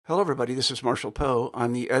Hello, everybody. This is Marshall Poe.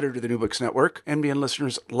 I'm the editor of the New Books Network. NBN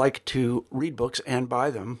listeners like to read books and buy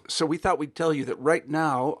them. So we thought we'd tell you that right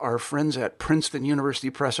now, our friends at Princeton University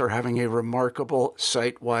Press are having a remarkable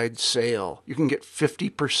site-wide sale. You can get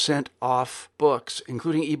 50% off books,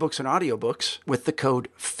 including ebooks and audiobooks, with the code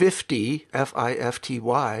 50,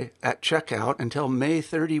 F-I-F-T-Y, at checkout until May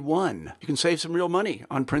 31. You can save some real money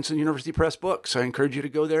on Princeton University Press books. I encourage you to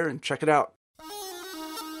go there and check it out.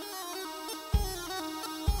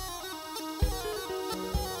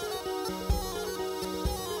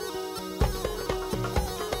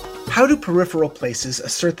 How do peripheral places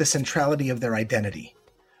assert the centrality of their identity?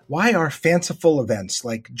 Why are fanciful events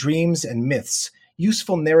like dreams and myths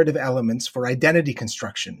useful narrative elements for identity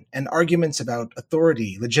construction and arguments about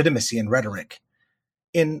authority, legitimacy, and rhetoric?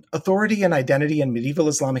 In Authority and Identity in Medieval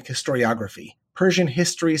Islamic Historiography, Persian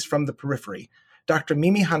Histories from the Periphery, Dr.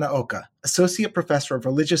 Mimi Hanaoka, Associate Professor of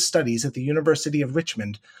Religious Studies at the University of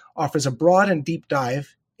Richmond, offers a broad and deep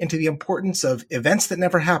dive into the importance of events that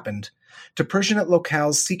never happened to Persianate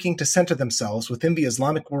locales seeking to center themselves within the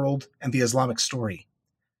Islamic world and the Islamic story.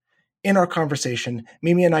 In our conversation,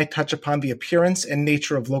 Mimi and I touch upon the appearance and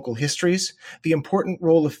nature of local histories, the important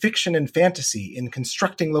role of fiction and fantasy in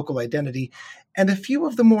constructing local identity, and a few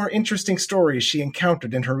of the more interesting stories she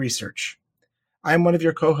encountered in her research. I'm one of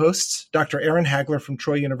your co-hosts, Dr. Aaron Hagler from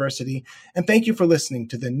Troy University, and thank you for listening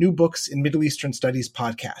to the New Books in Middle Eastern Studies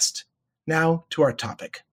podcast. Now to our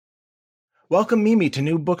topic. Welcome, Mimi, to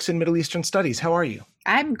New Books in Middle Eastern Studies. How are you?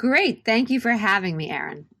 I'm great. Thank you for having me,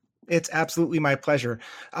 Aaron. It's absolutely my pleasure.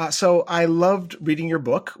 So I loved reading your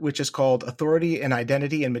book, which is called Authority and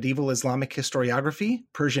Identity in Medieval Islamic Historiography,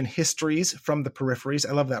 Persian Histories from the Peripheries.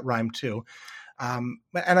 I love that rhyme too. And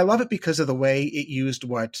I love it because of the way it used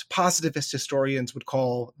what positivist historians would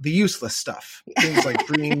call the useless stuff. Things like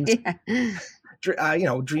dreams,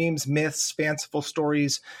 dreams, myths, fanciful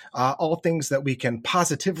stories, all things that we can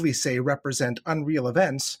positively say represent unreal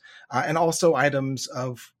events, and also items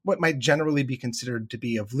of what might generally be considered to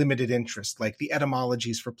be of limited interest, like the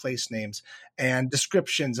etymologies for place names and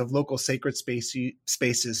descriptions of local sacred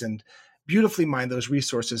spaces, and beautifully mine those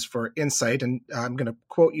resources for insight. And I'm going to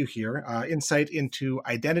quote you here, insight into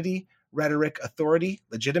identity, rhetoric, authority,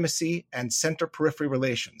 legitimacy, and center-periphery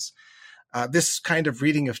relations. This kind of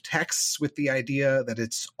reading of texts with the idea that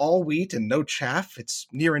it's all wheat and no chaff, it's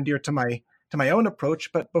near and dear to my own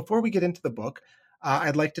approach. But before we get into the book,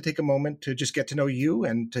 I'd like to take a moment to just get to know you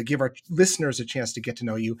and to give our listeners a chance to get to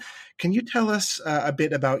know you. Can you tell us a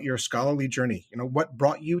bit about your scholarly journey? What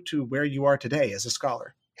brought you to where you are today as a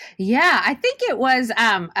scholar? Yeah, I think it was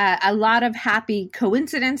a lot of happy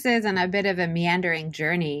coincidences and a bit of a meandering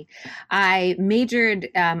journey. I majored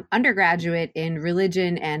undergraduate in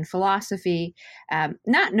religion and philosophy,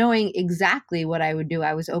 not knowing exactly what I would do.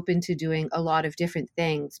 I was open to doing a lot of different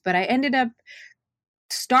things, but I ended up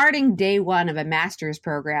starting day one of a master's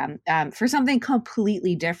program for something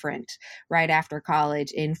completely different right after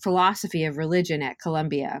college in philosophy of religion at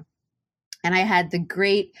Columbia. And I had the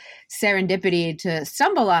great serendipity to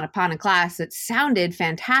stumble upon a class that sounded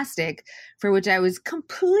fantastic, for which I was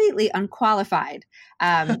completely unqualified,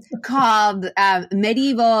 called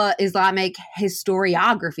Medieval Islamic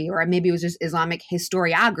Historiography, or maybe it was just Islamic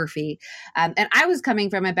Historiography. And I was coming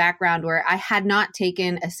from a background where I had not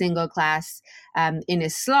taken a single class in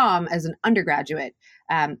Islam as an undergraduate.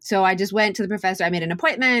 So I just went to the professor. I made an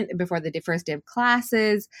appointment before the first day of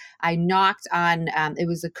classes. I knocked on, it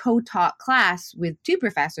was a co-taught class with two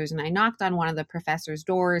professors, and I knocked on one of the professor's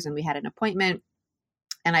doors and we had an appointment.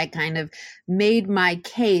 And I kind of made my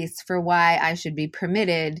case for why I should be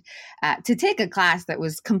permitted to take a class that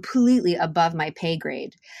was completely above my pay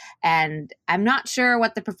grade. And I'm not sure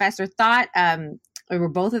what the professor thought. Or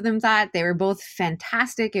both of them thought. They were both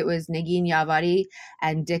fantastic. It was Negin Yavari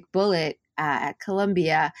and Dick Bullitt at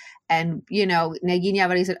Columbia. And, Negin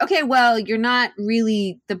Yavari said, okay, well, you're not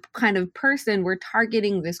really the kind of person we're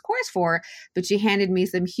targeting this course for. But she handed me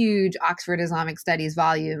some huge Oxford Islamic Studies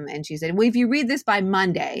volume. And she said, well, if you read this by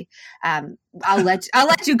Monday, I'll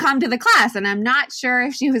let you come to the class. And I'm not sure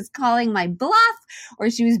if she was calling my bluff or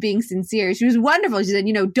she was being sincere. She was wonderful. She said,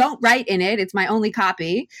 don't write in it. It's my only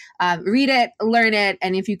copy. Read it, learn it.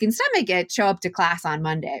 And if you can stomach it, show up to class on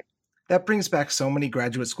Monday. That brings back so many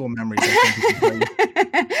graduate school memories. I think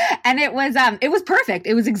And it was perfect.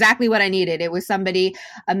 It was exactly what I needed. It was somebody,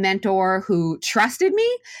 a mentor who trusted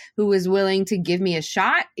me, who was willing to give me a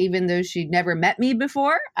shot, even though she'd never met me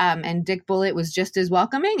before. And Dick Bullitt was just as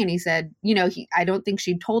welcoming. And he said, I don't think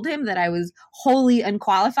she told him that I was wholly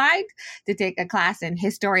unqualified to take a class in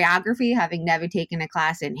historiography, having never taken a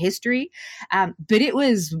class in history. But it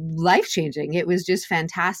was life-changing. It was just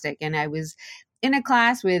fantastic. And I was in a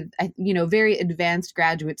class with, very advanced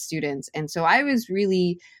graduate students. And so I was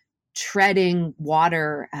really treading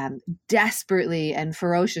water desperately and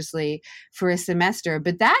ferociously for a semester.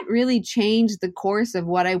 But that really changed the course of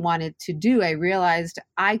what I wanted to do. I realized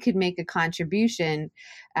I could make a contribution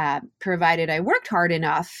provided I worked hard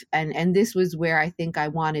enough. And this was where I think I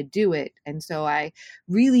want to do it. And so I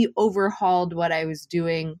really overhauled what I was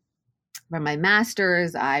doing. For my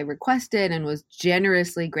master's, I requested and was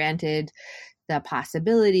generously granted the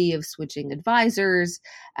possibility of switching advisors.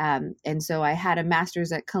 And so I had a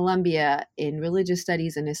master's at Columbia in religious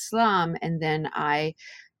studies and Islam. And then I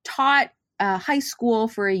taught high school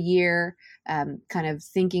for a year, kind of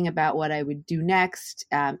thinking about what I would do next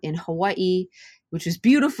in Hawaii, which was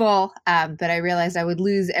beautiful. But I realized I would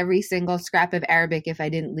lose every single scrap of Arabic if I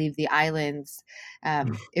didn't leave the islands.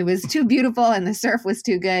 It was too beautiful and the surf was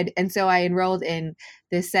too good. And so I enrolled in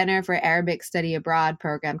the Center for Arabic Study Abroad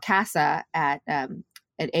program, CASA, at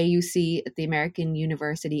AUC at the American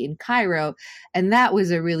University in Cairo. And that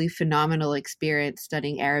was a really phenomenal experience,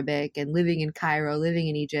 studying Arabic and living in Cairo, living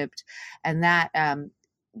in Egypt. And that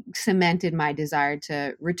cemented my desire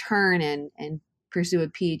to return and pursue a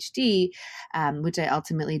PhD, which I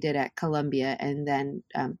ultimately did at Columbia. And then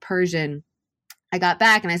Persian, I got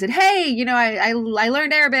back and I said, hey, I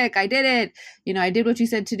learned Arabic. I did it. I did what you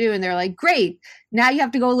said to do. And they're like, great. Now you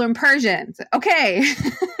have to go learn Persian. Okay.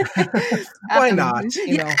 Why not?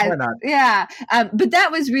 Why not? Yeah. But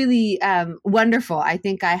that was really wonderful. I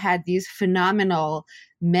think I had these phenomenal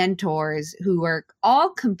mentors who were all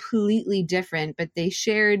completely different, but they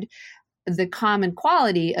shared the common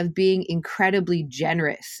quality of being incredibly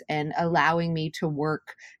generous and allowing me to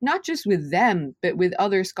work not just with them, but with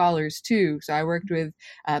other scholars too. So I worked with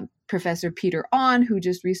Professor Peter On, who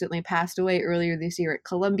just recently passed away earlier this year at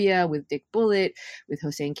Columbia, with Dick Bullitt, with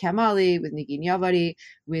Hossein Kamali, with Nigin Yavari,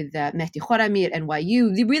 with Mehdi Khorami at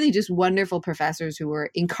NYU. They're really just wonderful professors who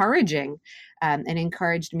were encouraging and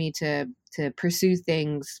encouraged me to pursue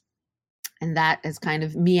things. And that has kind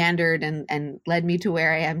of meandered and led me to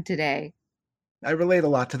where I am today. I relate a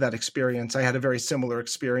lot to that experience. I had a very similar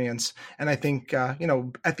experience. And I think, at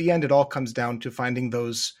the end, it all comes down to finding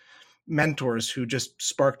those mentors who just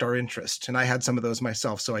sparked our interest. And I had some of those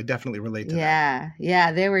myself. So I definitely relate to that.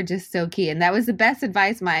 Yeah. They were just so key. And that was the best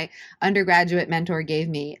advice my undergraduate mentor gave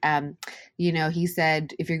me. He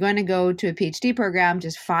said, if you're going to go to a PhD program,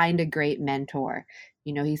 just find a great mentor.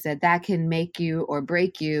 He said that can make you or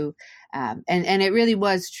break you. And it really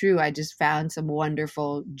was true. I just found some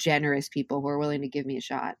wonderful, generous people who were willing to give me a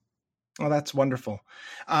shot. Oh, that's wonderful.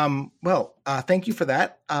 Thank you for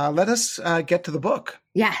that. Let us get to the book.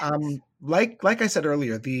 Yeah. Like I said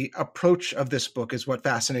earlier, the approach of this book is what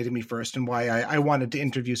fascinated me first, and why I wanted to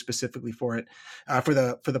interview specifically for it, for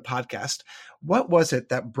the podcast. What was it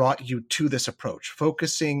that brought you to this approach,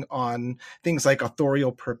 focusing on things like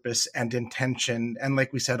authorial purpose and intention, and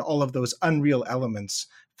like we said, all of those unreal elements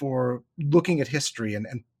for looking at history and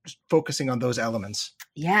focusing on those elements?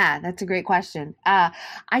 Yeah, that's a great question.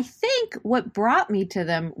 I think what brought me to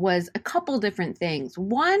them was a couple different things.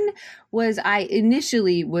 One was I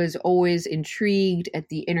initially was always intrigued at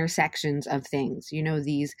the intersections of things,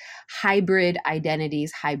 these hybrid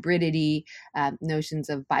identities, hybridity, notions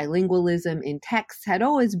of bilingualism in texts had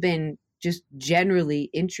always been just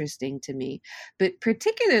generally interesting to me, but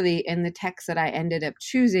particularly in the texts that I ended up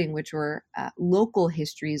choosing, which were local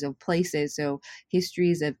histories of places. So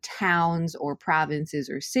histories of towns or provinces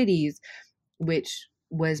or cities, which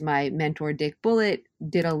was my mentor, Dick Bullitt,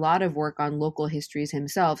 did a lot of work on local histories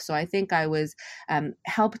himself. So I think I was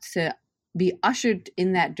helped to be ushered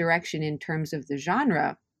in that direction in terms of the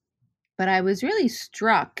genre. But I was really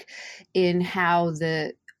struck in how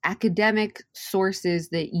the academic sources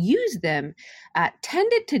that use them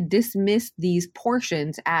tended to dismiss these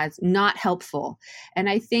portions as not helpful. And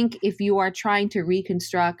I think if you are trying to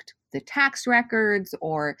reconstruct the tax records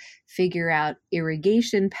or figure out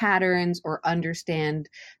irrigation patterns or understand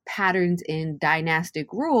patterns in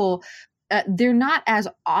dynastic rule, they're not as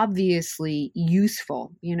obviously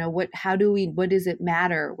useful. What does it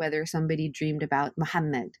matter whether somebody dreamed about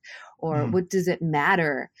Muhammad, or what does it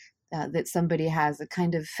matter that somebody has a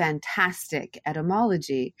kind of fantastic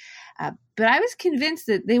etymology? But I was convinced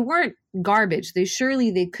that they weren't garbage.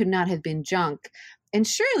 They could not have been junk. And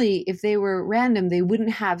surely if they were random, they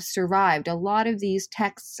wouldn't have survived. A lot of these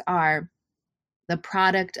texts are the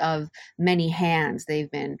product of many hands. They've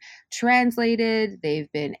been translated, they've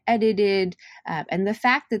been edited, and the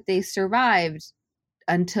fact that they survived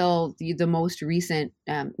until the most recent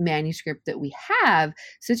manuscript that we have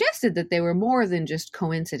suggested that they were more than just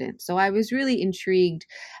coincidence. So I was really intrigued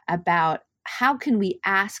about how can we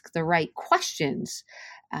ask the right questions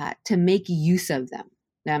to make use of them?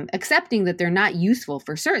 Accepting that they're not useful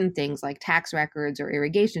for certain things like tax records or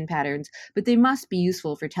irrigation patterns, but they must be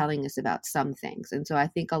useful for telling us about some things. And so I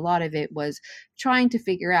think a lot of it was trying to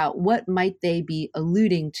figure out what might they be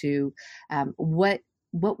alluding to, what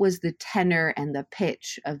was the tenor and the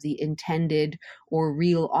pitch of the intended or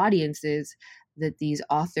real audiences that these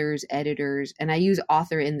authors, editors, and I use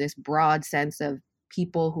author in this broad sense of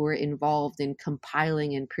people who are involved in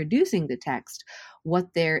compiling and producing the text,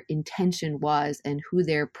 what their intention was and who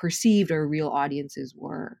their perceived or real audiences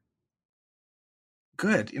were.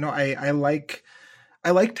 Good. I like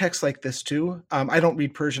texts like this too. I don't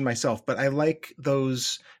read Persian myself, but I like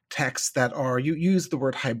those texts that are, you use the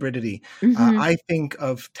word hybridity. I think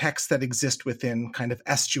of texts that exist within kind of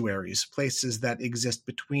estuaries, places that exist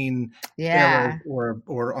between eras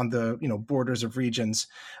or on the borders of regions.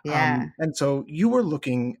 And so you were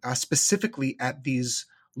looking specifically at these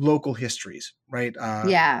local histories, right?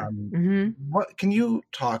 What can you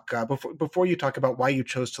talk before you talk about why you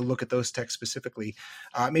chose to look at those texts specifically?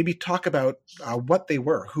 Maybe talk about what they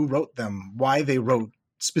were, who wrote them, why they wrote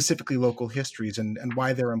specifically local histories, and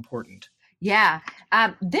why they're important. Yeah,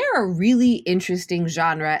 they're a really interesting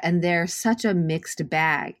genre, and they're such a mixed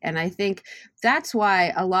bag. And I think that's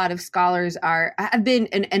why a lot of scholars have been,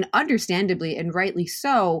 and understandably and rightly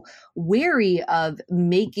so, wary of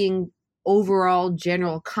making overall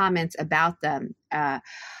general comments about them.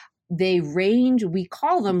 They range, we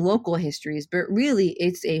call them local histories, but really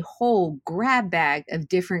it's a whole grab bag of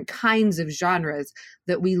different kinds of genres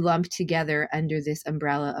that we lump together under this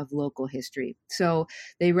umbrella of local history. So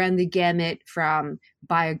they run the gamut from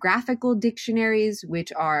biographical dictionaries,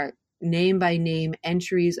 which are name by name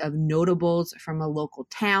entries of notables from a local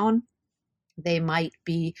town. They might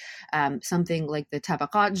be something like the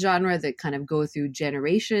tabaqat genre that kind of go through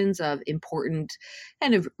generations of important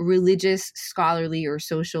kind of religious, scholarly, or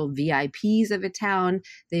social VIPs of a town.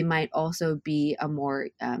 They might also be a more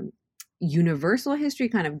universal history,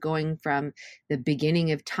 kind of going from the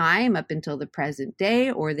beginning of time up until the present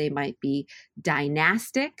day, or they might be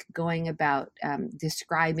dynastic, going about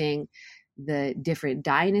describing the different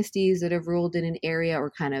dynasties that have ruled in an area, or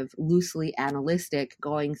kind of loosely analytic,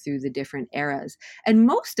 going through the different eras. And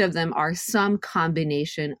most of them are some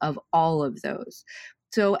combination of all of those.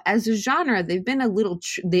 So as a genre, they've been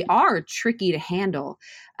they are tricky to handle.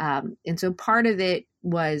 And so part of the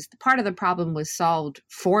problem was solved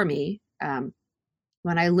for me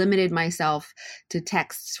when I limited myself to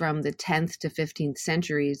texts from the 10th to 15th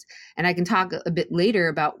centuries. And I can talk a bit later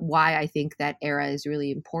about why I think that era is really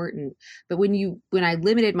important. But when I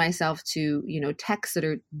limited myself to, texts that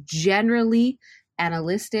are generally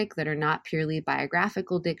analytic, that are not purely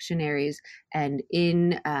biographical dictionaries, and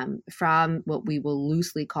from what we will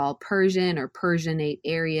loosely call Persian or Persianate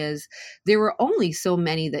areas, there were only so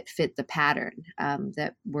many that fit the pattern,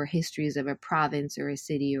 that were histories of a province or a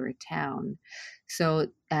city or a town. So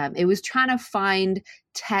it was trying to find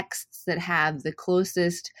texts that have the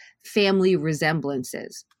closest family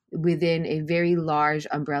resemblances within a very large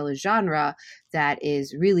umbrella genre that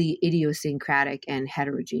is really idiosyncratic and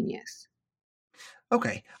heterogeneous.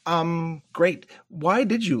 Okay, great. Why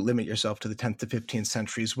did you limit yourself to the 10th to 15th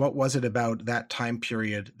centuries? What was it about that time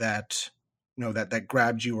period that that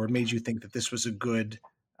grabbed you or made you think that this was a good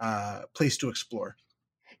place to explore?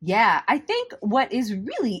 Yeah, I think what is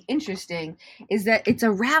really interesting is that it's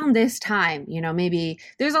around this time, maybe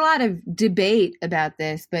there's a lot of debate about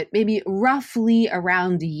this, but maybe roughly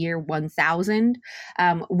around the year 1000,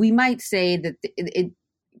 we might say that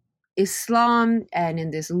Islam, and in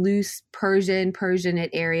this loose Persianate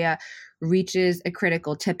area, reaches a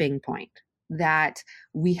critical tipping point, that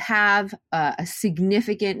we have a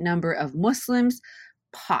significant number of Muslims,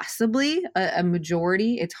 possibly a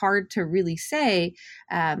majority. It's hard to really say.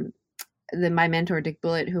 My mentor, Dick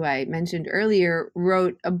Bullitt, who I mentioned earlier,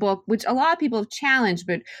 wrote a book which a lot of people have challenged,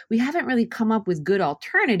 but we haven't really come up with good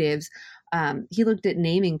alternatives. He looked at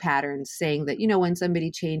naming patterns, saying that, when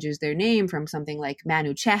somebody changes their name from something like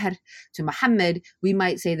Manuchehr to Muhammad, we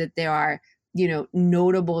might say that there are,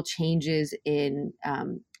 notable changes in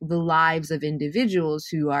the lives of individuals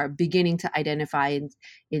who are beginning to identify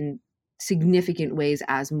in significant ways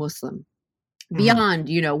as Muslim. Beyond,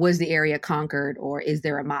 was the area conquered, or is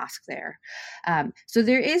there a mosque there? So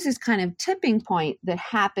there is this kind of tipping point that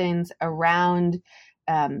happens around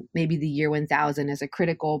maybe the year 1000 as a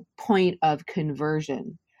critical point of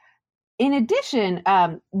conversion. In addition,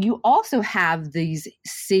 you also have these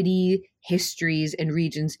city histories and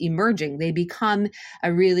regions emerging. They become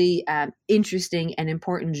a really interesting and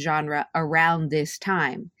important genre around this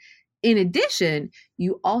time. in addition,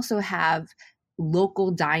 you also have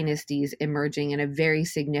local dynasties emerging in a very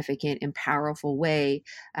significant and powerful way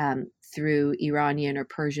through Iranian or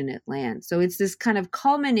Persianate land. So it's this kind of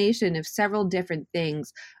culmination of several different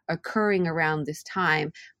things occurring around this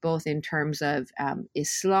time, both in terms of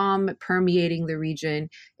Islam permeating the region,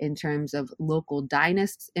 in terms of local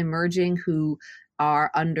dynasts emerging who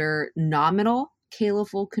are under nominal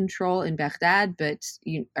caliphal control in Baghdad, but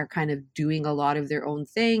are kind of doing a lot of their own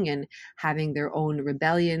thing and having their own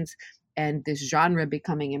rebellions, and this genre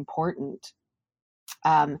becoming important,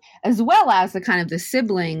 as well as the kind of the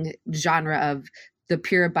sibling genre of the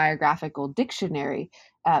pure biographical dictionary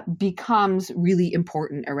becomes really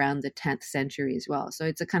important around the 10th century as well. So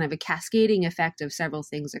it's a kind of a cascading effect of several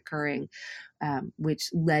things occurring, which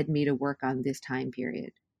led me to work on this time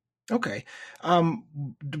period. Okay.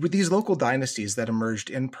 With these local dynasties that emerged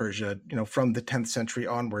in Persia, from the 10th century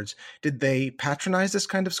onwards, did they patronize this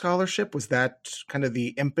kind of scholarship? Was that kind of the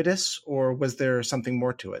impetus, or was there something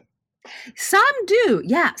more to it? Some do.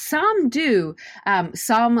 Yeah, some do.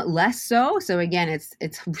 Some less so. So again,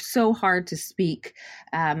 it's so hard to speak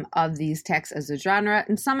of these texts as a genre.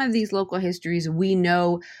 And some of these local histories, we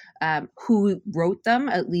know who wrote them,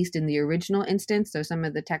 at least in the original instance. So some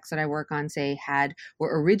of the texts that I work on, say,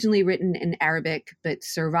 were originally written in Arabic, but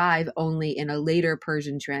survive only in a later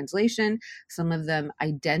Persian translation. Some of them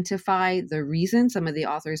identify the reason. Some of the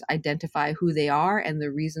authors identify who they are and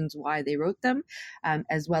the reasons why they wrote them,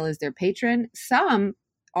 as well as their patron. Some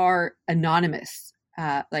are anonymous,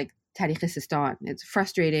 like Tarikh Sistan. It's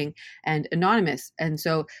frustrating and anonymous. And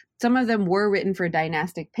so some of them were written for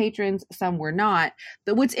dynastic patrons, some were not.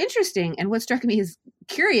 But what's interesting and what struck me as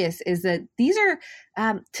curious is that these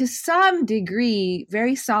are, to some degree,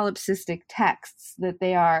 very solipsistic texts, that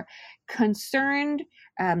they are concerned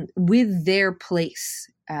with their place,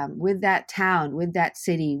 with that town, with that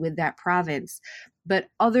city, with that province. But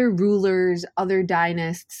other rulers, other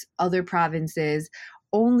dynasts, other provinces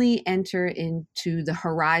only enter into the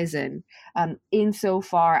horizon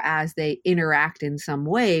insofar as they interact in some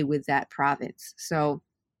way with that province. So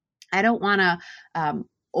I don't want to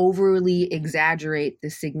overly exaggerate the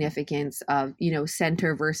significance of,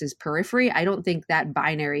 center versus periphery. I don't think that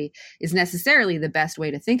binary is necessarily the best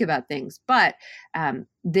way to think about things, but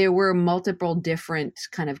there were multiple different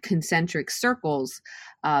kind of concentric circles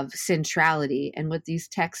of centrality. And what these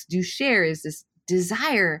texts do share is this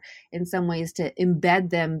desire in some ways to embed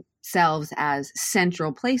themselves as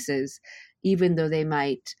central places, even though they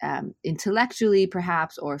might intellectually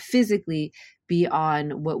perhaps or physically be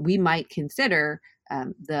on what we might consider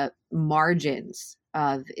the margins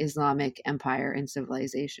of Islamic empire and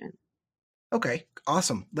civilization. Okay,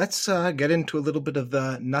 awesome. Let's get into a little bit of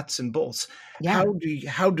the nuts and bolts. Yeah.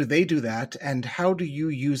 How do they do that, and how do you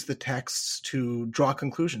use the texts to draw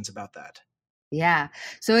conclusions about that? Yeah.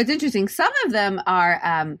 So it's interesting. Some of them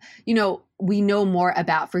are, we know more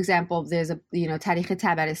about. For example, there's Tarikh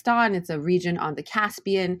Tabaristan. It's a region on the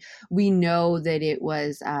Caspian. We know that it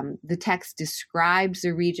was, the text describes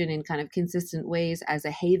the region in kind of consistent ways as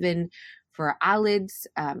a haven for alids,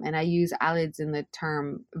 and I use alids in the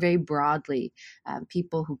term very broadly,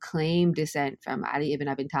 people who claim descent from Ali ibn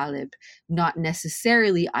Abi Talib, not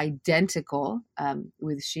necessarily identical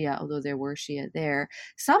with Shia, although there were Shia there.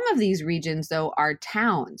 Some of these regions, though, are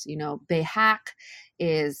towns. Bayhaq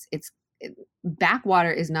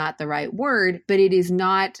backwater is not the right word, but it is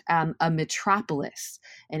not a metropolis,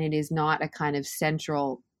 and it is not a kind of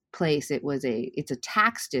central place. It's a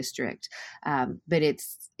tax district, but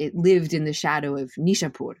it lived in the shadow of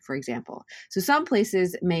Nishapur, for example. So some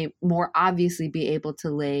places may more obviously be able to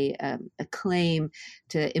lay a claim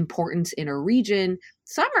to importance in a region.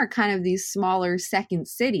 Some are kind of these smaller second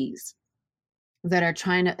cities that are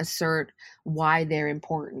trying to assert why they're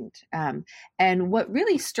important. And what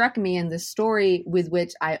really struck me in the story with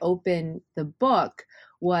which I opened the book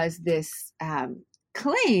was this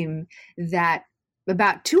claim that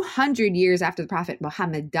about 200 years after the Prophet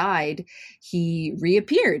Muhammad died, he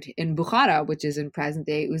reappeared in Bukhara, which is in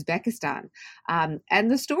present-day Uzbekistan.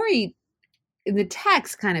 And the story in the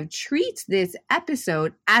text kind of treats this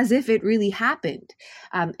episode as if it really happened.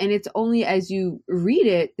 And it's only as you read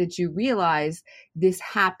it that you realize this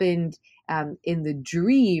happened in the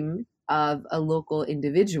dream of a local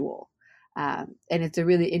individual. And it's a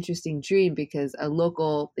really interesting dream because a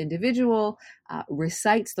local individual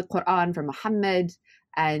recites the Quran for Muhammad,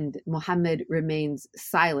 and Muhammad remains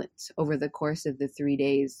silent over the course of the 3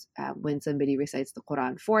 days when somebody recites the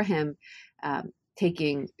Quran for him,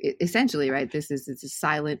 taking essentially, right, it's a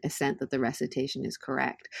silent assent that the recitation is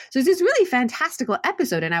correct. So it's this really fantastical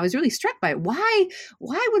episode, and I was really struck by it.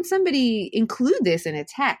 Why would somebody include this in a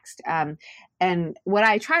text? And what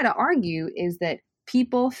I try to argue is that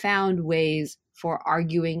people found ways for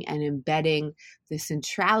arguing and embedding the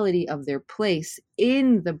centrality of their place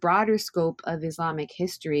in the broader scope of Islamic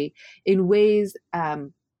history in ways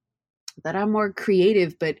that are more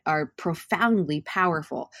creative but are profoundly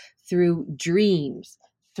powerful, through dreams,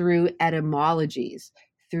 through etymologies,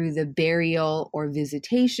 through the burial or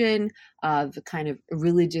visitation of kind of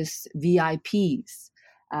religious VIPs,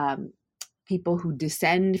 people who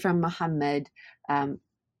descend from Muhammad,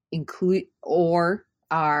 include or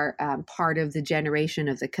are part of the generation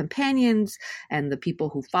of the companions and the people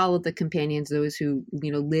who followed the companions, those who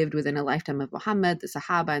lived within a lifetime of Muhammad, the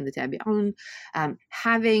Sahaba and the Tabi'un,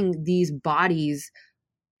 having these bodies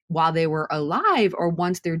while they were alive or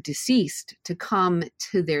once they're deceased to come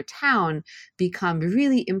to their town become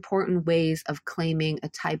really important ways of claiming a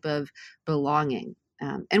type of belonging.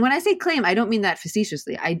 And when I say claim, I don't mean that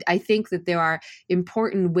facetiously. I think that there are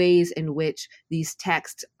important ways in which these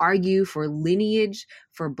texts argue for lineage,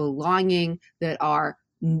 for belonging, that are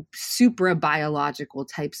supra-biological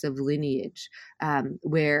types of lineage,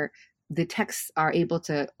 where the texts are able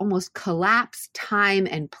to almost collapse time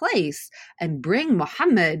and place and bring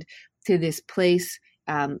Muhammad to this place,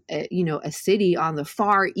 a city on the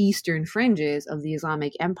far eastern fringes of the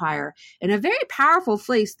Islamic Empire, in a very powerful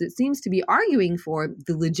place that seems to be arguing for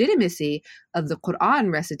the legitimacy of the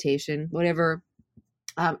Quran recitation, whatever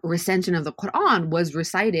recension of the Quran was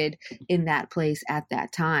recited in that place at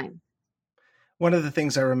that time. One of the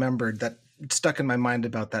things I remembered that stuck in my mind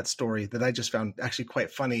about that story that I just found actually quite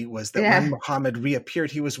funny was that when Muhammad reappeared,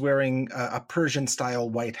 he was wearing a Persian-style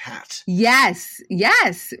white hat. Yes,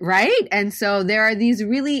 right? And so there are these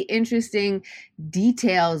really interesting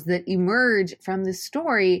details that emerge from the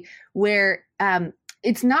story where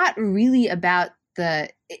it's not really about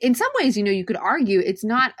in some ways, you could argue it's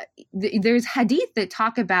not, there's hadith that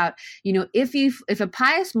talk about, if a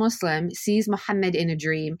pious Muslim sees Muhammad in a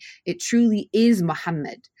dream, it truly is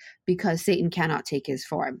Muhammad because Satan cannot take his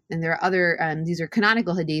form. And there are other, these are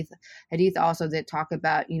canonical hadith also that talk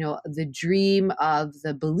about, the dream of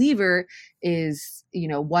the believer is,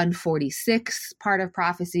 146 part of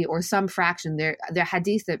prophecy or some fraction. There are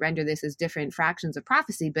hadiths that render this as different fractions of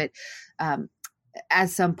prophecy, but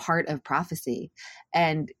as some part of prophecy.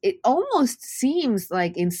 And it almost seems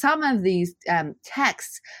like in some of these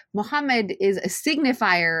texts, Muhammad is a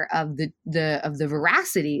signifier of the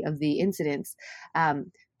veracity of the incidents.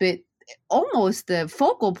 But almost the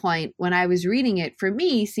focal point when I was reading it for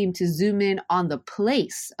me seemed to zoom in on the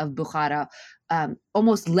place of Bukhara,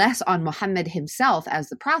 almost less on Muhammad himself as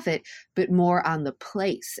the prophet, but more on the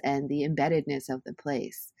place and the embeddedness of the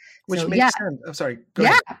place. Which makes sense. I'm sorry. Go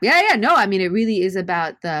ahead. Yeah. No, I mean, it really is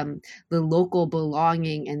about the local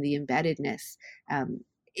belonging and the embeddedness.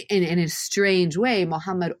 In a strange way,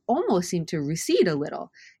 Muhammad almost seemed to recede a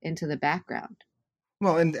little into the background.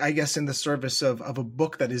 Well, and I guess in the service of a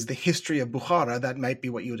book that is the history of Bukhara, that might be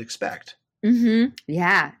what you would expect. Mm-hmm.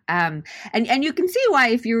 Yeah. And you can see why,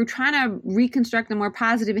 if you're trying to reconstruct a more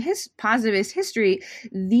positivist history,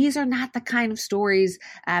 these are not the kind of stories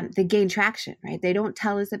that gain traction, right? They don't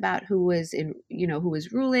tell us about who was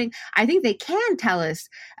ruling. I think they can tell us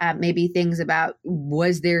maybe things about,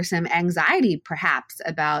 was there some anxiety perhaps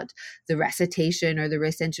about the recitation or the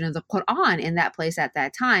recension of the Quran in that place at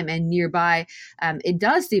that time and nearby. It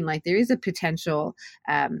does seem like there is a potential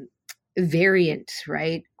variant,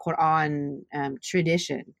 right? Quran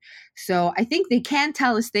tradition. So I think they can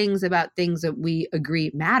tell us things about things that we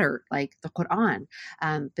agree matter, like the Quran,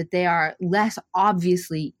 but they are less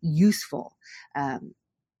obviously useful. And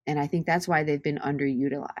I think that's why they've been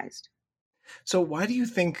underutilized. So why do you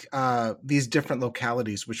think these different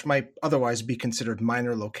localities, which might otherwise be considered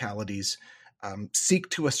minor localities, seek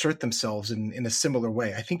to assert themselves in a similar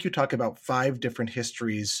way? I think you talk about 5 different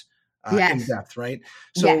histories in depth, right?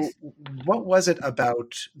 So what was it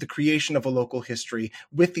about the creation of a local history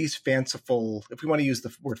with these fanciful, if we want to use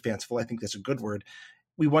the word fanciful, I think that's a good word.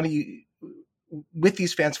 With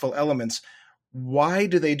these fanciful elements, why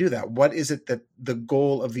do they do that? What is it that the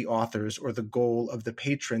goal of the authors or the goal of the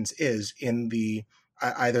patrons is in the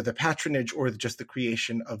either the patronage or just the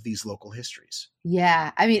creation of these local histories?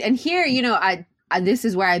 Yeah. I mean, and here, this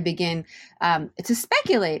is where I begin to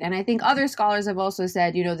speculate. And I think other scholars have also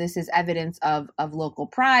said, this is evidence of local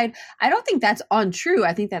pride. I don't think that's untrue.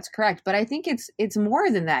 I think that's correct. But I think it's more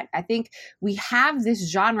than that. I think we have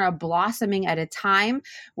this genre blossoming at a time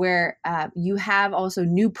where you have also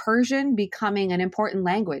New Persian becoming an important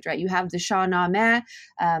language, right? You have the Shahnameh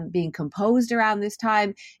being composed around this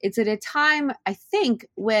time. It's at a time, I think,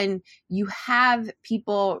 when you have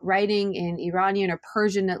people writing in Iranian or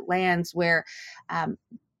Persian lands where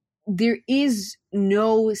there is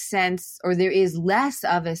no sense, or there is less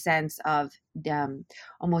of a sense of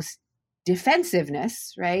almost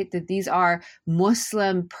defensiveness, right? That these are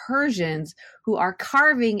Muslim Persians who are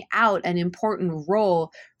carving out an important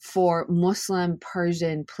role for Muslim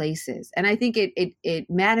Persian places. And I think it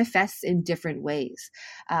manifests in different ways.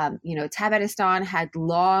 Tabaristan had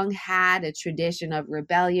long had a tradition of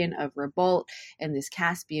rebellion, of revolt in this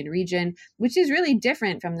Caspian region, which is really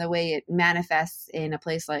different from the way it manifests in a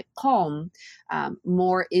place like Qom,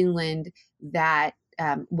 more inland, that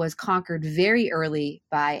was conquered very early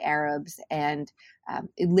by Arabs, and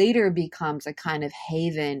it later becomes a kind of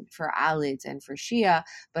haven for Alids and for Shia,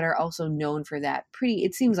 but are also known for that pretty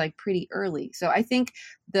early. So I think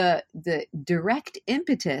the direct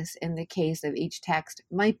impetus in the case of each text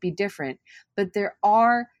might be different, but there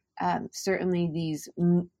are certainly these,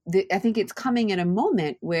 I think it's coming in a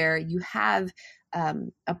moment where you have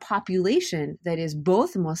a population that is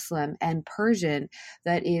both Muslim and Persian,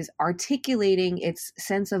 that is articulating its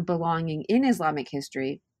sense of belonging in Islamic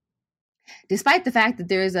history, despite the fact that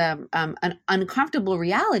there is an uncomfortable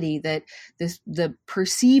reality that the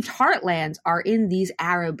perceived heartlands are in these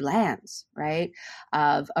Arab lands, right,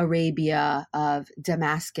 of Arabia, of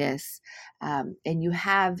Damascus, and you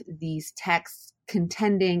have these texts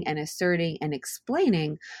contending and asserting and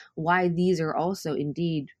explaining why these are also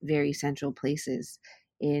indeed very central places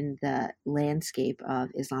in the landscape of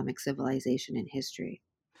Islamic civilization and history.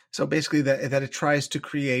 So basically that it tries to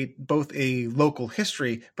create both a local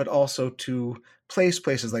history, but also to place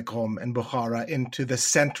places like Qom and Bukhara into the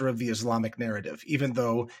center of the Islamic narrative, even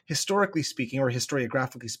though historically speaking, or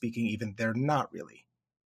historiographically speaking, even they're not really.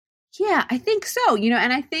 Yeah, I think so.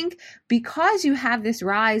 And I think because you have this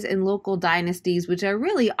rise in local dynasties, which are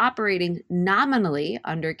really operating nominally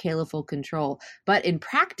under caliphal control, but in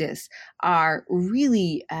practice are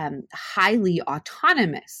really highly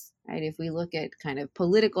autonomous, right? If we look at kind of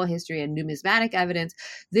political history and numismatic evidence,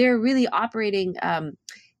 they're really operating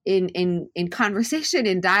in conversation,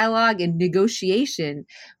 in dialogue, in negotiation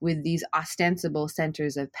with these ostensible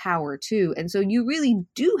centers of power too. And so you really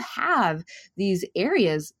do have these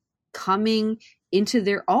areas coming into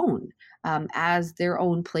their own as their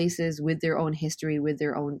own places, with their own history, with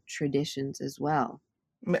their own traditions as well.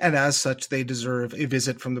 And as such, they deserve a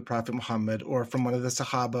visit from the Prophet Muhammad, or from one of the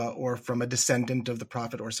Sahaba, or from a descendant of the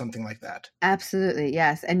Prophet, or something like that. Absolutely,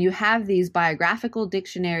 yes. And you have these biographical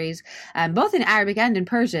dictionaries, both in Arabic and in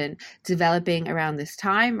Persian, developing around this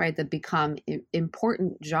time, right, that become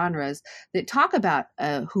important genres that talk about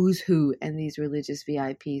who's who and these religious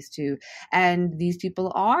VIPs too. And these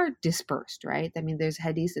people are dispersed, right? I mean, there's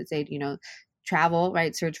hadiths that say, travel,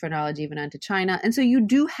 right, search for knowledge even unto China. And so you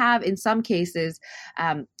do have, in some cases,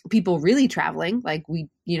 people really traveling, like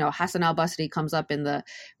Hassan al-Basri comes up in the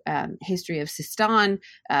history of Sistan.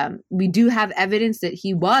 We do have evidence that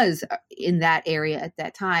he was in that area at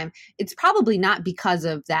that time. It's probably not because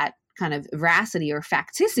of that kind of veracity or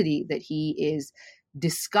facticity that he is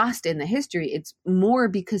discussed in the history. It's more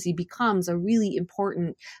because he becomes a really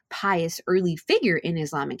important pious early figure in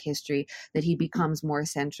Islamic history that he becomes more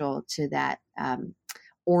essential to that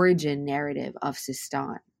origin narrative of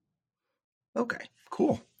Sistan. Okay,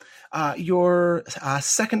 cool. Your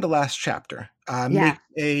second to last chapter makes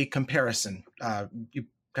a comparison. You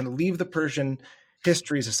kind of leave the Persian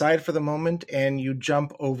histories aside for the moment, and you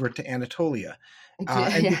jump over to Anatolia.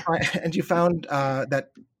 And you found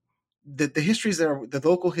that the histories there, the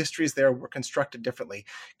local histories there, were constructed differently.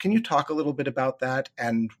 Can you talk a little bit about that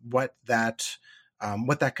and what that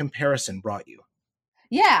comparison brought you?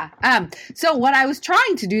 Yeah. So what I was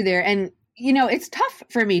trying to do there, and it's tough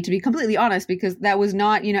for me to be completely honest, because that was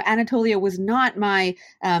not, Anatolia was not my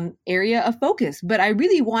area of focus, but I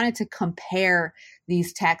really wanted to compare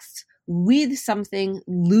these texts with something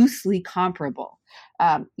loosely comparable.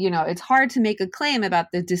 It's hard to make a claim about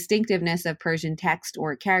the distinctiveness of Persian text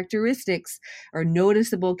or characteristics or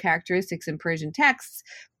noticeable characteristics in Persian texts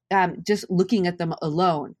just looking at them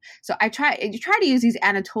alone. So I try to use these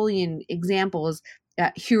Anatolian examples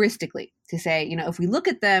heuristically to say, if we look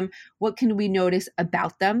at them, what can we notice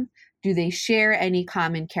about them? Do they share any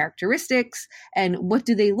common characteristics? And what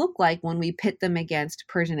do they look like when we pit them against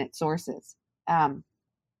Persianate sources?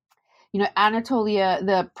 Anatolia,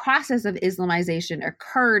 the process of Islamization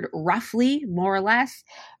occurred roughly, more or less,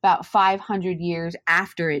 about 500 years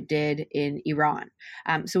after it did in Iran.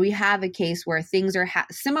 So we have a case where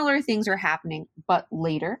similar things are happening, but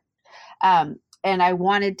later. And I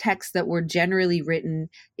wanted texts that were generally written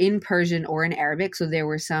in Persian or in Arabic, so there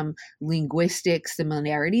were some linguistic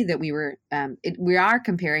similarity that we are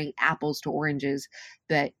comparing apples to oranges,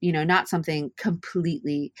 but not something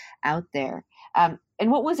completely out there. And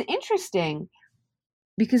what was interesting,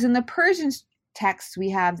 because in the Persian texts we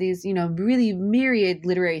have these, really myriad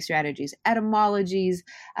literary strategies, etymologies,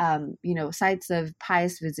 sites of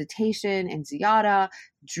pious visitation and ziyarah,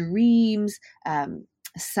 dreams,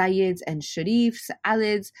 sayyids and sharifs,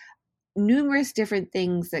 alids, numerous different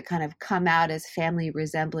things that kind of come out as family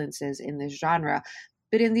resemblances in this genre.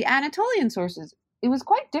 But in the Anatolian sources, it was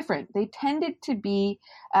quite different. They tended to be,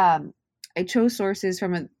 I chose sources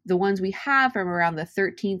from the ones we have from around the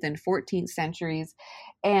 13th and 14th centuries,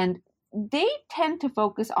 and they tend to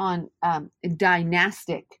focus on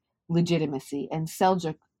dynastic legitimacy and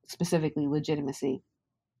Seljuk specifically legitimacy,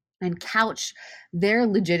 and couch their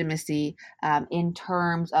legitimacy in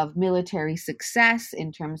terms of military success,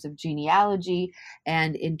 in terms of genealogy,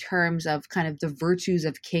 and in terms of kind of the virtues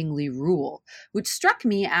of kingly rule, which struck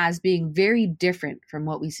me as being very different from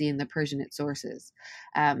what we see in the Persianate sources.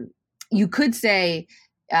 You could say,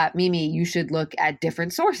 Mimi, you should look at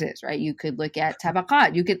different sources, right? You could look at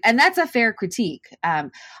tabaqat, and that's a fair critique.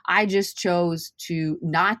 I just chose to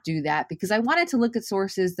not do that because I wanted to look at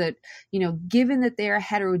sources that, given that they are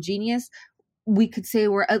heterogeneous, we could say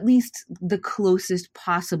were at least the closest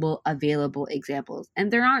possible available examples.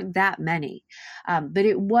 And there aren't that many. But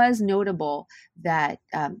it was notable that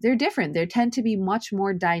they're different. They tend to be much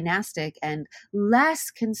more dynastic and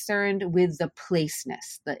less concerned with the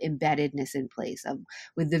placeness, the embeddedness in place,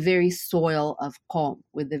 with the very soil of Qom,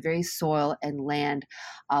 with the very soil and land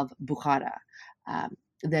of Bukhara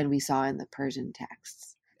than we saw in the Persian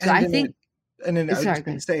texts. So I think... I was just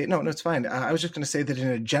going to say, no, it's fine. I was just going to say that in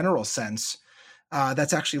a general sense,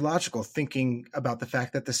 that's actually logical, thinking about the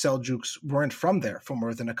fact that the Seljuks weren't from there for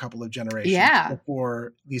more than a couple of generations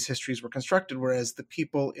before these histories were constructed, whereas the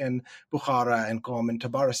people in Bukhara and Qom and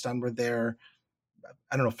Tabaristan were there,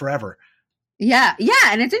 forever. Yeah,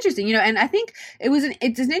 and it's interesting, and I think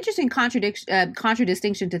it's an interesting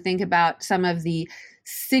contradistinction to think about some of the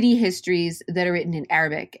city histories that are written in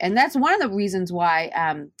Arabic, and that's one of the reasons why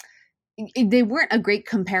they weren't a great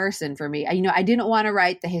comparison for me. I didn't want to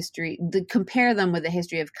write compare them with the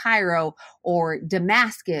history of Cairo or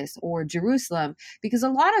Damascus or Jerusalem, because a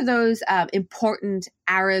lot of those important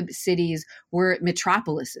Arab cities were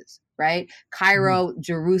metropolises, right? Cairo,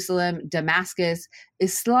 Jerusalem, Damascus.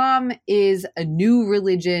 Islam is a new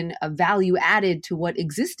religion, a value added to what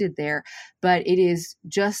existed there, but it is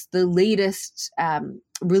just the latest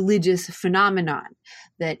religious phenomenon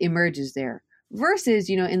that emerges there. Versus,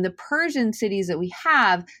 in the Persian cities that we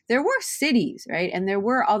have, there were cities, right? And there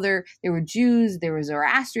were Jews, there were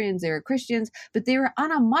Zoroastrians, there were Christians, but they were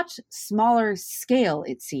on a much smaller scale,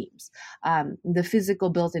 it seems, the physical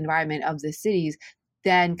built environment of the cities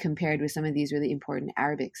than compared with some of these really important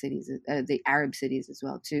Arabic cities, the Arab cities as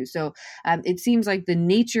well, too. So it seems like the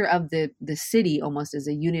nature of the city, almost as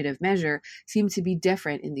a unit of measure, seemed to be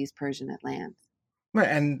different in these Persianate lands. Right,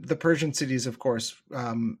 and the Persian cities, of course,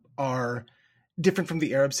 are different from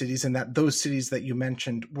the Arab cities in that those cities that you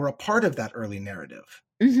mentioned were a part of that early narrative,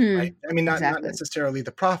 right? I mean, not necessarily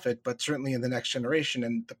the prophet, but certainly in the next generation.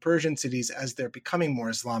 And the Persian cities, as they're becoming more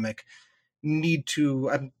Islamic, need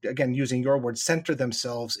to, again, using your word, center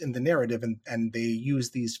themselves in the narrative, and they use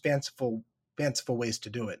these fanciful ways to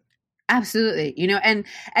do it. Absolutely. And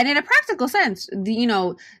in a practical sense,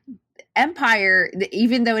 the empire,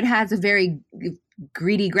 even though it has a very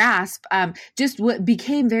greedy grasp, just what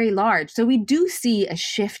became very large. So we do see a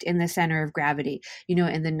shift in the center of gravity,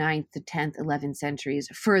 in the 9th, the 10th, 11th centuries,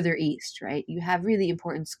 further east, right? You have really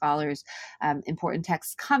important scholars, important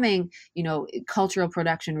texts coming, cultural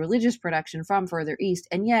production, religious production from further east.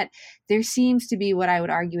 And yet there seems to be, what I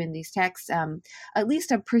would argue in these texts, at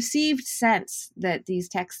least a perceived sense that these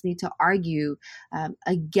texts need to argue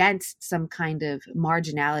against some kind of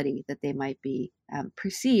marginality that they might be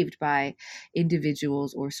perceived by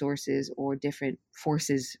individuals or sources or different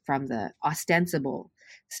forces from the ostensible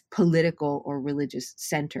political or religious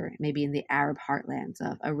center, maybe in the Arab heartlands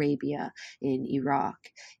of Arabia, in Iraq,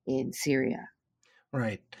 in Syria.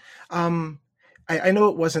 Right. I know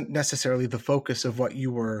it wasn't necessarily the focus of what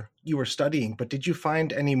you were studying, but did you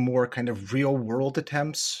find any more kind of real world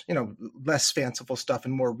attempts, less fanciful stuff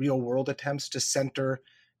and more real world attempts to center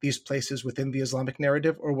these places within the Islamic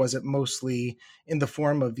narrative, or was it mostly in the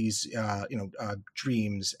form of these,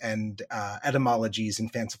 dreams and etymologies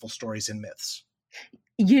and fanciful stories and myths?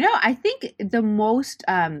 I think the most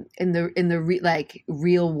like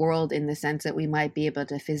real world, in the sense that we might be able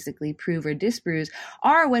to physically prove or disprove,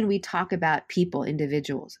 are when we talk about people,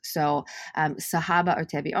 individuals. So Sahaba or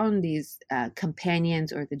Tabi'un, these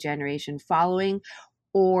companions or the generation following,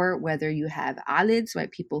 or whether you have Alids,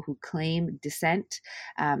 right, people who claim descent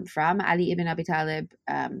from Ali ibn Abi Talib,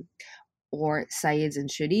 or Sayyids and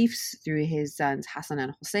Sharifs through his sons Hassan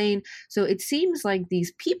and Hussein. So it seems like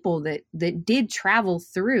these people that did travel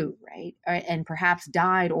through, right, and perhaps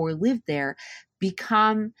died or lived there,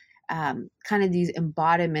 become kind of these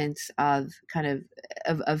embodiments of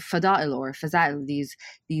fada'il or faza'il,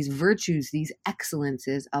 these virtues, these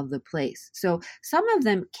excellences of the place. So some of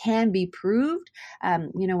them can be proved.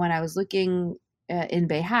 When I was looking in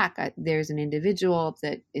Bayhaq, there's an individual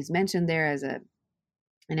that is mentioned there as an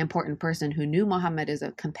important person who knew Muhammad as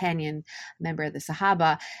a companion, member of the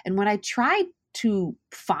Sahaba. And when I tried to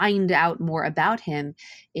find out more about him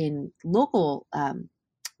in local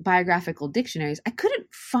biographical dictionaries, I couldn't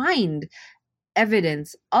find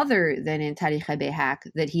evidence other than in Tarikh Bayhaq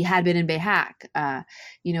that he had been in Bayhaq.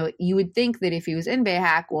 You would think that if he was in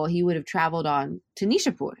Bayhaq, well, he would have traveled on to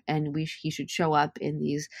Nishapur, and he should show up in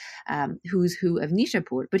these who's who of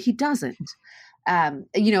Nishapur, but he doesn't.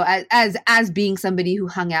 As being somebody who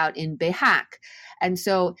hung out in Bayhaq. And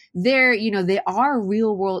so they are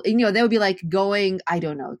real world, they would be like going, I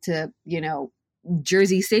don't know, to,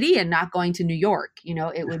 Jersey City and not going to New York.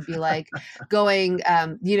 It would be like going,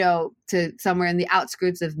 to somewhere in the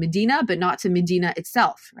outskirts of Medina, but not to Medina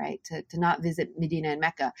itself, right? To not visit Medina and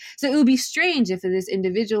Mecca. So it would be strange if this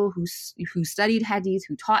individual who studied hadith,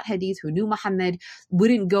 who taught hadith, who knew Muhammad,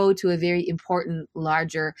 wouldn't go to a very important,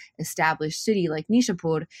 larger, established city like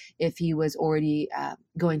Nishapur if he was already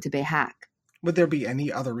going to Bayhaq. Would there be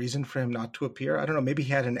any other reason for him not to appear? I don't know. Maybe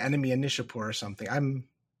he had an enemy in Nishapur or something. I don't know.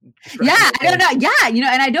 Yeah,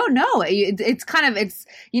 and I don't know.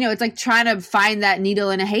 It's like trying to find that needle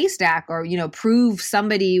in a haystack, or prove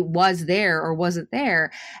somebody was there or wasn't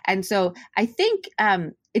there. And so I think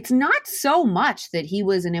it's not so much that he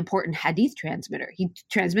was an important hadith transmitter. He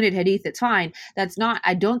transmitted hadith, it's fine. That's not,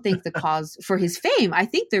 I don't think, the cause for his fame. I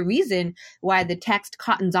think the reason why the text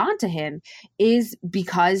cottons on to him is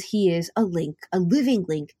because he is a living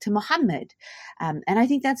link to Muhammad. And I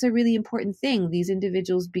think that's a really important thing. These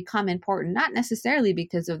individuals become important, not necessarily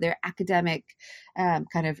because of their academic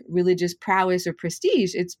kind of religious prowess or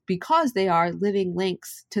prestige. It's because they are living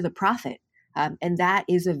links to the Prophet. And that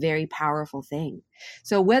is a very powerful thing.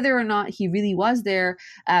 So whether or not he really was there,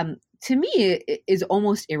 to me, it is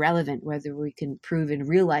almost irrelevant whether we can prove in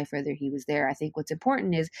real life whether he was there. I think what's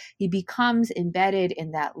important is he becomes embedded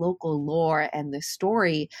in that local lore and the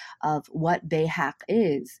story of what Bayhaq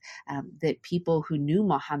is, that people who knew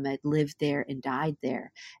Muhammad lived there and died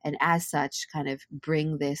there. And as such, kind of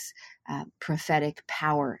bring this prophetic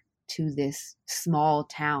power to this small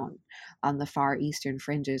town on the far eastern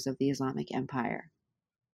fringes of the Islamic Empire.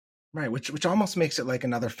 Right, which almost makes it like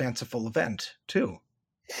another fanciful event too.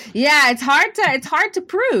 Yeah, it's hard to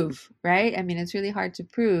prove, right? I mean, it's really hard to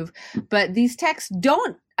prove, but these texts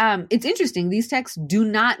don't, it's interesting. These texts do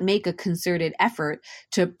not make a concerted effort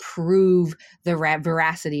to prove the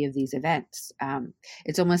veracity of these events.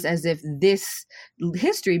 It's almost as if this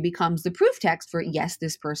history becomes the proof text for, yes,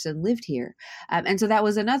 this person lived here. And so that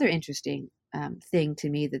was another interesting thing to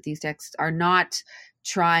me, that these texts are not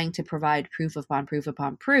trying to provide proof upon proof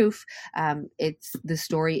upon proof. It's the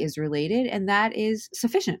story is related, and that is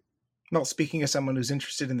sufficient. Well, speaking as someone who's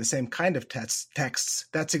interested in the same kind of texts,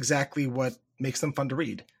 that's exactly what makes them fun to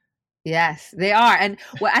read. Yes, they are. And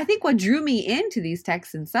I think what drew me into these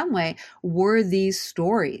texts in some way were these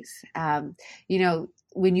stories.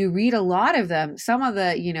 When you read a lot of them, some of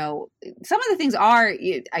the things are,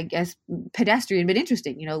 I guess, pedestrian, but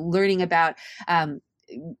interesting, learning about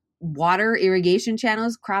water irrigation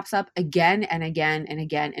channels crops up again and again and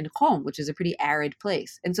again in Qom, which is a pretty arid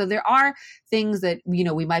place. And so there are things that,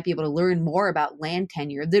 we might be able to learn more about land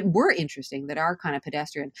tenure that were interesting, that are kind of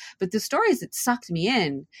pedestrian. But the stories that sucked me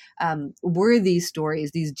in were these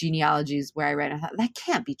stories, these genealogies where I read, I thought, that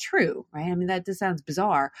can't be true, right? I mean, that just sounds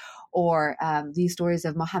bizarre. Or these stories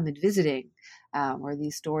of Muhammad visiting, or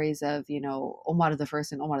these stories of, Umar the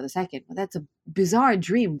First and Umar the Second. Well, that's a bizarre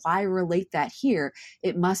dream. Why relate that here?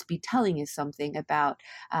 It must be telling us something about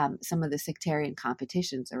some of the sectarian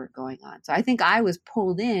competitions that were going on. So I think I was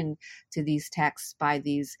pulled in to these texts by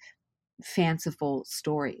these fanciful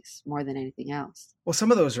stories more than anything else. Well,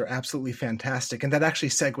 some of those are absolutely fantastic. And that actually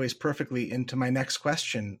segues perfectly into my next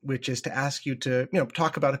question, which is to ask you to,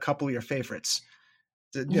 talk about a couple of your favorites.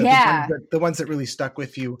 The ones that really stuck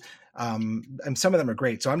with you. And some of them are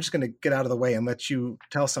great. So I'm just going to get out of the way and let you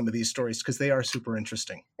tell some of these stories because they are super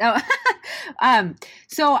interesting.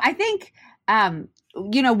 So I think,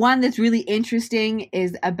 one that's really interesting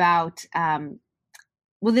is about,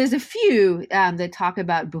 there's a few that talk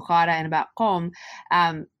about Bukhara and about Qom,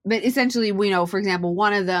 but essentially, we know, for example,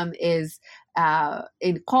 one of them is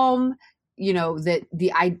in Qom. That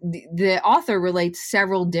the author relates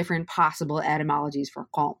several different possible etymologies for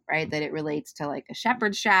Qom, right? That it relates to like a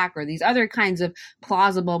shepherd's shack or these other kinds of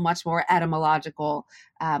plausible, much more etymological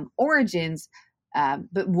origins.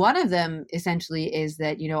 But one of them essentially is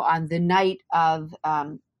that, on the night of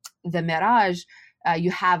the Miraj, you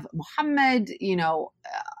have Muhammad,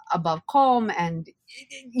 above Qom and,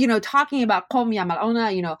 talking about Qom ya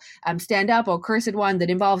mal'una, stand up, O cursed one, that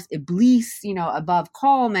involves Iblis, above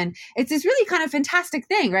Qom. And it's this really kind of fantastic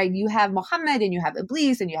thing, right? You have Muhammad and you have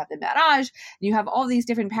Iblis and you have the Miraj, and you have all these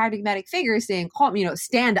different paradigmatic figures saying, Qom,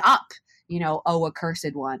 stand up, O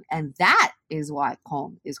accursed one. And that is why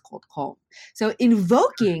Qom is called Qom. So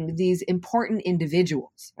invoking these important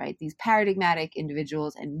individuals, right? These paradigmatic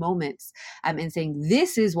individuals and moments, and saying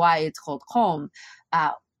this is why it's called Qom,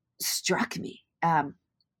 struck me.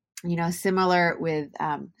 Similar with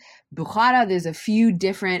Bukhara, there's a few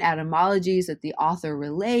different etymologies that the author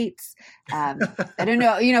relates. I don't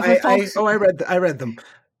know, for folks. I read them.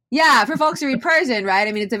 Yeah, for folks who read Persian, right?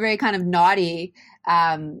 I mean, it's a very kind of naughty,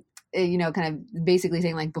 kind of basically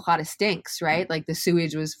saying like Bukhara stinks, right? Like the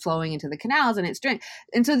sewage was flowing into the canals and it stank.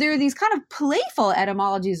 And so there are these kind of playful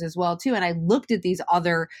etymologies as well too. And I looked at these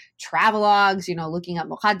other travelogues, looking up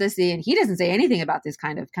Muqaddasi, and he doesn't say anything about this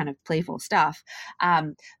kind of playful stuff.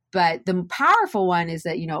 But the powerful one is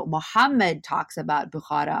that, Muhammad talks about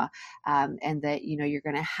Bukhara, and that, you're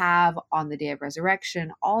going to have on the day of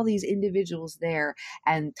resurrection, all these individuals there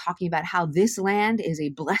and talking about how this land is a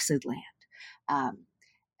blessed land.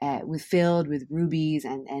 Filled with rubies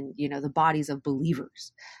and the bodies of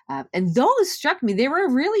believers. And those struck me. They were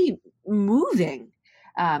really moving,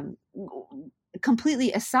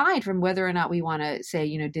 completely aside from whether or not we want to say,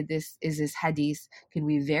 is this hadith, can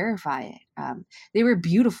we verify it? They were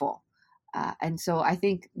beautiful. And so I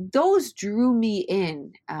think those drew me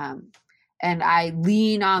in. And I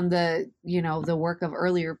lean on the work of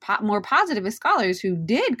earlier, more positivist scholars who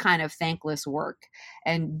did kind of thankless work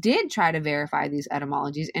and did try to verify these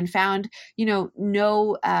etymologies and found,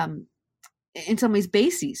 no, in some ways,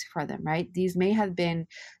 bases for them, right? These may have been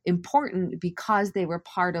important because they were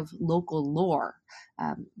part of local lore.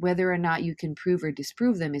 Whether or not you can prove or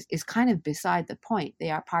disprove them is kind of beside the point. They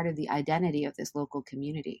are part of the identity of this local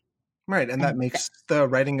community. Right. And that makes the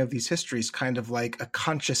writing of these histories kind of like a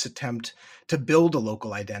conscious attempt to build a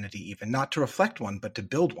local identity, even not to reflect one, but to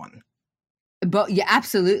build one. But yeah,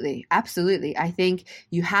 absolutely. Absolutely. I think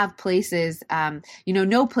you have places,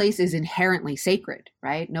 no place is inherently sacred,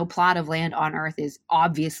 right? No plot of land on earth is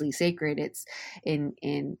obviously sacred. It's in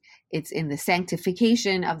the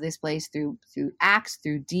sanctification of this place through acts,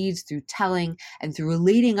 through deeds, through telling, and through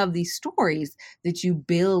relating of these stories that you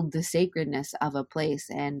build the sacredness of a place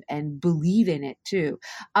and believe in it too.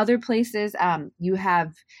 Other places, you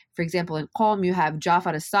have, for example, in Qom, you have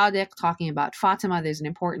Ja'far as-Sadiq talking about Fatima. There's an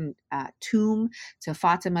important tomb to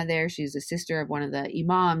Fatima there. She's the sister of one of the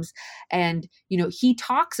imams. And, he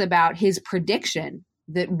talks about his prediction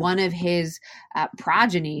that one of his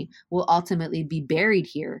progeny will ultimately be buried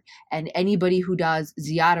here. And anybody who does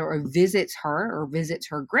ziyarah or visits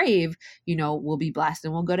her grave, will be blessed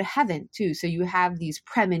and will go to heaven too. So you have these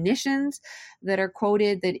premonitions that are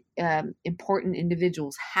quoted that important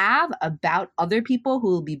individuals have about other people who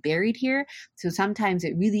will be buried here. So sometimes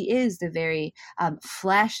it really is the very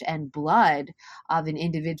flesh and blood of an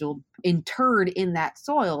individual interred in that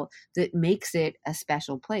soil that makes it a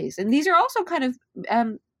special place. And these are also kind of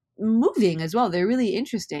moving as well. They're really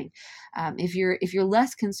interesting. If you're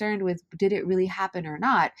less concerned with did it really happen or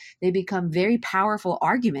not, they become very powerful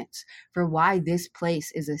arguments for why this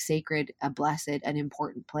place is a sacred, a blessed, an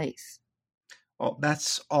important place. Well,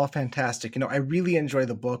 that's all fantastic. I really enjoy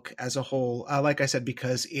the book as a whole, like I said,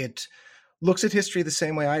 because it looks at history the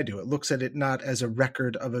same way I do. It looks at it not as a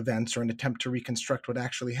record of events or an attempt to reconstruct what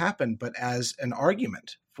actually happened, but as an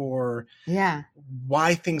argument for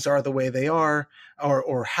why things are the way they are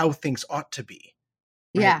or how things ought to be.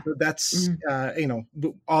 Right? Yeah. So that's,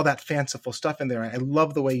 all that fanciful stuff in there. I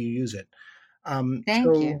love the way you use it. Thank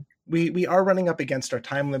you. We are running up against our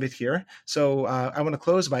time limit here. So I want to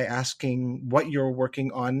close by asking what you're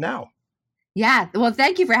working on now. Yeah. Well,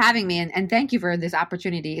 thank you for having me and thank you for this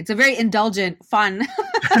opportunity. It's a very indulgent, fun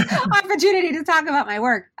opportunity to talk about my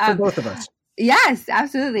work. For both of us. Yes,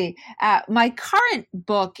 absolutely. My current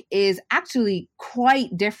book is actually quite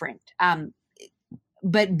different,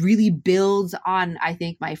 but really builds on, I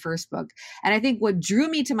think, my first book. And I think what drew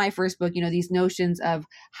me to my first book, these notions of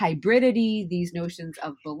hybridity, these notions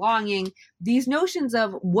of belonging, these notions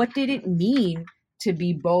of what did it mean to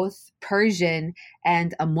be both Persian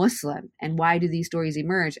and a Muslim, and why do these stories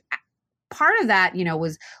emerge? Part of that,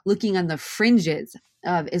 was looking on the fringes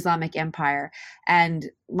of Islamic empire.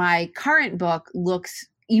 And my current book looks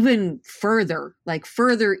even further, like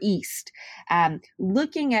further east,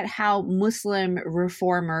 looking at how Muslim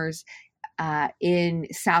reformers in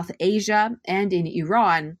South Asia and in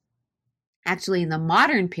Iran, actually in the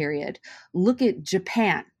modern period, look at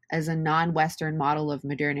Japan as a non-Western model of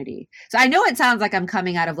modernity. So I know it sounds like I'm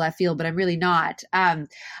coming out of left field, but I'm really not. I'm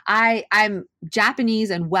Japanese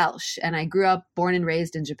and Welsh, and I grew up, born and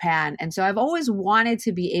raised in Japan. And so I've always wanted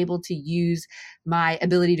to be able to use my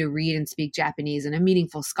ability to read and speak Japanese in a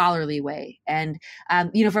meaningful, scholarly way. And,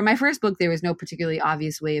 for my first book, there was no particularly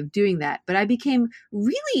obvious way of doing that. But I became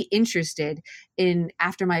really interested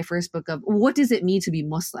after my first book, of what does it mean to be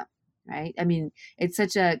Muslim, right? I mean, it's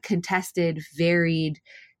such a contested, varied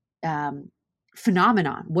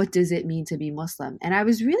phenomenon. What does it mean to be Muslim? And I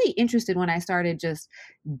was really interested when I started just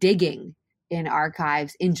digging in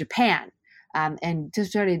archives in Japan, and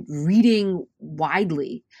just started reading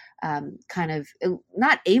widely, kind of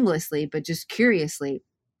not aimlessly, but just curiously.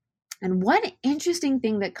 And one interesting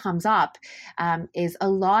thing that comes up is a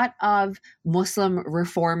lot of Muslim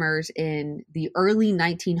reformers in the early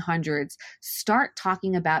 1900s start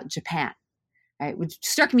talking about Japan. Right, which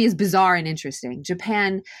struck me as bizarre and interesting.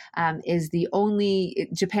 Japan is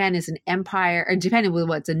an empire, or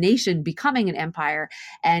it's a nation becoming an empire,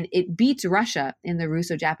 and it beats Russia in the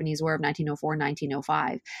Russo-Japanese War of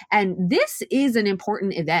 1904-1905. And this is an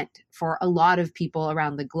important event for a lot of people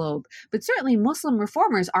around the globe. But certainly Muslim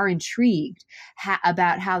reformers are intrigued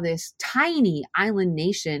about how this tiny island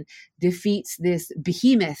nation defeats this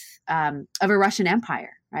behemoth of a Russian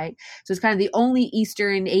empire. Right. So it's kind of the only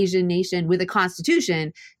Eastern Asian nation with a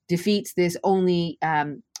constitution defeats this only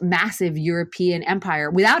massive European empire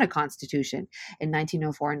without a constitution in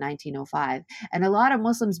 1904 and 1905. And a lot of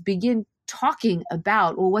Muslims begin talking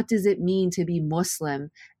about, well, what does it mean to be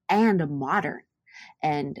Muslim and modern?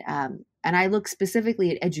 And I look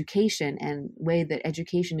specifically at education and way that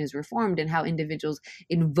education is reformed, and how individuals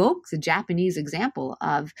invoke the Japanese example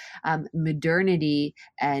of modernity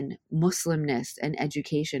and Muslimness and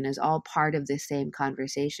education as all part of this same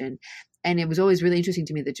conversation. And it was always really interesting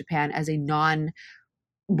to me that Japan, as a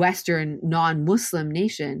non-Western, non-Muslim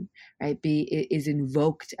nation, right, is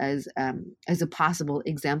invoked as a possible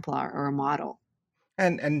exemplar or a model.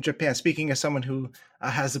 And Japan, speaking as someone who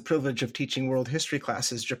has the privilege of teaching world history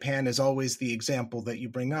classes, Japan is always the example that you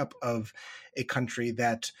bring up of a country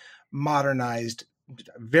that modernized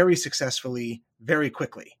very successfully, very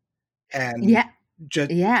quickly. And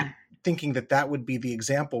thinking that would be the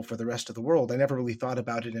example for the rest of the world. I never really thought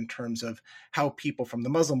about it in terms of how people from the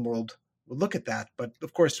Muslim world would look at that. But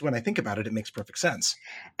of course, when I think about it, it makes perfect sense.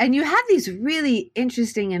 And you have these really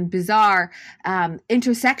interesting and bizarre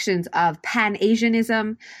intersections of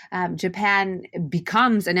Pan-Asianism. Japan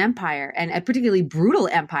becomes an empire, and a particularly brutal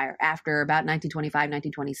empire, after about 1925,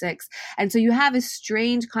 1926. And so you have a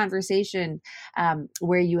strange conversation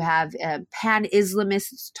where you have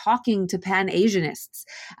Pan-Islamists talking to Pan-Asianists.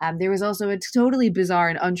 There was also a totally bizarre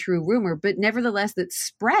and untrue rumor, but nevertheless that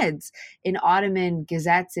spreads in Ottoman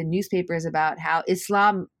gazettes and newspapers about how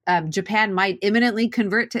Japan might imminently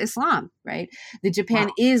convert to Islam, right? That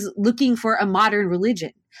Japan is looking for a modern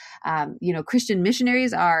religion. Christian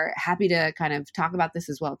missionaries are happy to kind of talk about this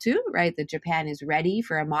as well too, right? That Japan is ready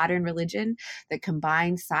for a modern religion that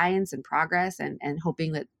combines science and progress, and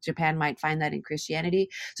hoping that Japan might find that in Christianity.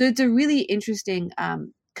 So it's a really interesting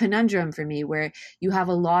conundrum for me, where you have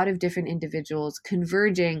a lot of different individuals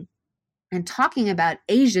converging and talking about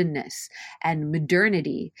Asianness and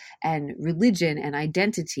modernity and religion and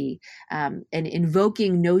identity, and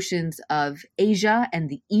invoking notions of Asia and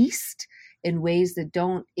the East in ways that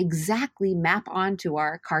don't exactly map onto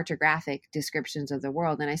our cartographic descriptions of the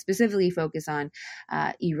world. And I specifically focus on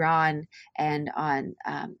Iran and on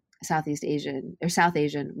South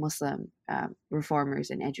Asian Muslim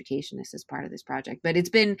reformers and educationists as part of this project. But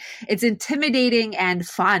it's intimidating and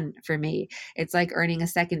fun for me. It's like earning a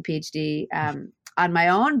second PhD on my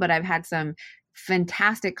own, but I've had some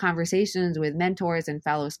fantastic conversations with mentors and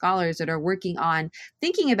fellow scholars that are working on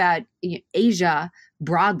thinking about Asia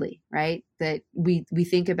broadly, right? that we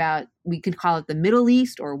think about, we could call it the Middle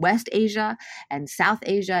East or West Asia and South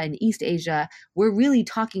Asia and East Asia. We're really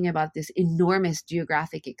talking about this enormous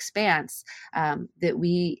geographic expanse that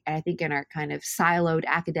we, I think in our kind of siloed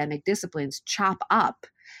academic disciplines, chop up.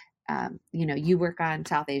 You work on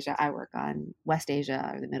South Asia, I work on West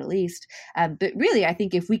Asia or the Middle East. But really, I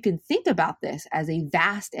think if we can think about this as a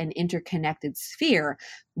vast and interconnected sphere,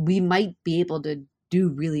 we might be able to do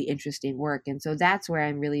really interesting work. And so that's where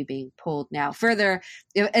I'm really being pulled now further,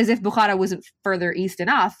 as if Bukhara wasn't further east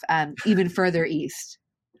enough, even further east.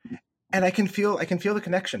 And I can feel the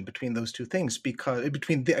connection between those two things, because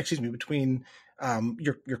between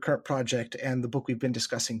your current project and the book we've been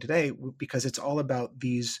discussing today, because it's all about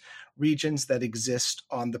these regions that exist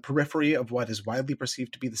on the periphery of what is widely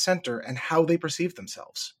perceived to be the center and how they perceive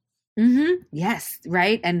themselves. Mm-hmm. Yes,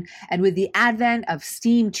 right. And with the advent of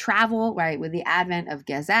steam travel, right, with the advent of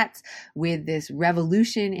gazettes, with this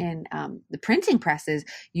revolution in the printing presses,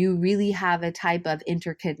 you really have a type of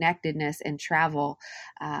interconnectedness and travel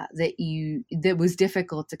that was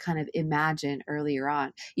difficult to kind of imagine earlier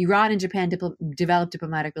on. Iran and Japan developed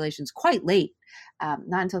diplomatic relations quite late,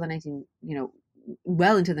 not until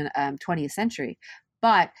well into the 20th century,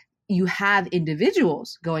 but you have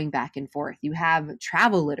individuals going back and forth. You have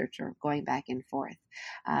travel literature going back and forth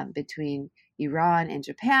between Iran and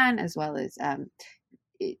Japan, as well as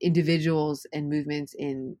individuals and movements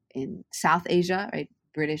in South Asia, right?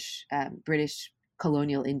 British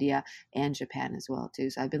colonial India and Japan as well too.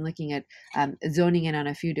 So I've been looking at zoning in on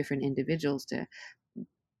a few different individuals to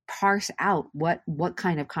parse out what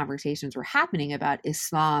kind of conversations were happening about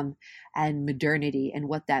Islam and modernity and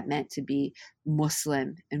what that meant to be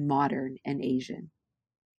Muslim and modern and Asian,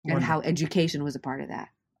 and how education was a part of that.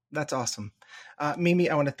 That's awesome. Mimi,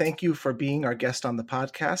 I want to thank you for being our guest on the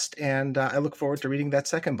podcast, and I look forward to reading that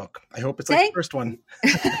second book. I hope it's like the first one.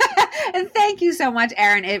 And thank you so much,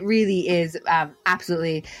 Aaron. It really is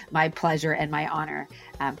absolutely my pleasure and my honor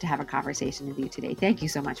to have a conversation with you today. Thank you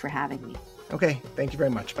so much for having me. Okay. Thank you very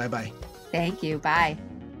much. Bye-bye. Thank you. Bye.